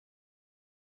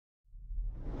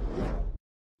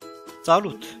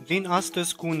Salut! Vin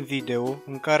astăzi cu un video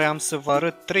în care am să vă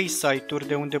arăt 3 site-uri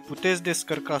de unde puteți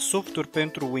descărca softuri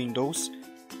pentru Windows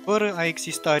fără a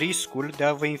exista riscul de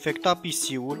a vă infecta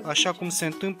PC-ul, așa cum se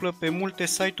întâmplă pe multe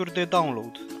site-uri de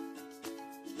download.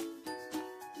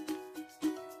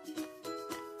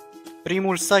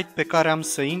 Primul site pe care am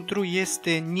să intru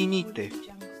este Ninite.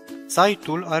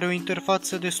 Site-ul are o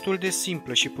interfață destul de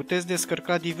simplă și puteți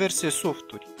descărca diverse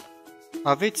softuri.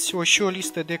 Aveți și o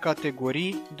listă de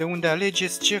categorii de unde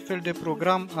alegeți ce fel de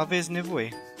program aveți nevoie.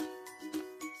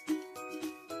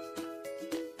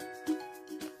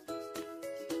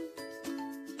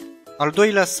 Al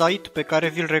doilea site pe care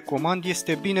vi-l recomand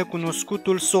este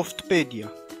binecunoscutul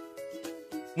Softpedia.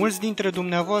 Mulți dintre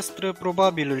dumneavoastră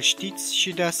probabil îl știți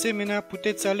și de asemenea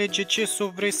puteți alege ce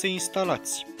soft vrei să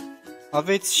instalați.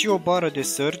 Aveți și o bară de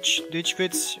search, deci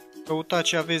veți căuta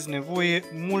ce aveți nevoie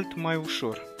mult mai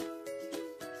ușor.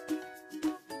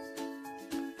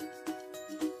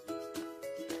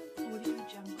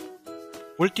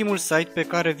 Ultimul site pe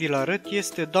care vi-l arăt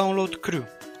este Download Crew.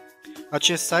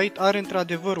 Acest site are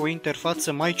într-adevăr o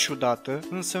interfață mai ciudată,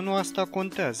 însă nu asta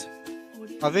contează.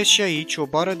 Aveți și aici o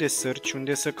bară de search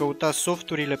unde să căutați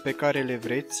softurile pe care le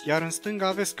vreți, iar în stânga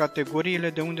aveți categoriile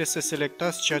de unde să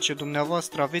selectați ceea ce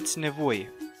dumneavoastră aveți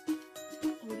nevoie.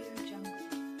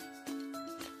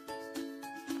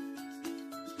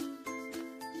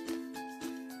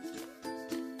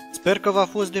 Sper că v-a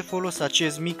fost de folos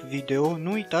acest mic video,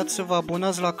 nu uitați să vă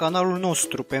abonați la canalul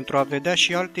nostru pentru a vedea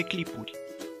și alte clipuri.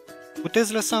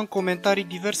 Puteți lăsa în comentarii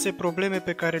diverse probleme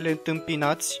pe care le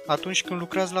întâmpinați atunci când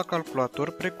lucrați la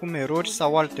calculator, precum erori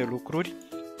sau alte lucruri,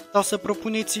 sau să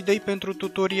propuneți idei pentru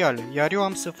tutoriale, iar eu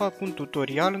am să fac un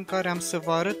tutorial în care am să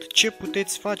vă arăt ce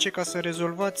puteți face ca să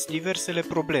rezolvați diversele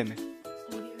probleme.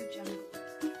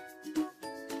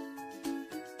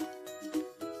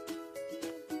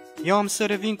 Eu am să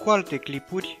revin cu alte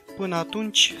clipuri, până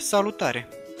atunci, salutare!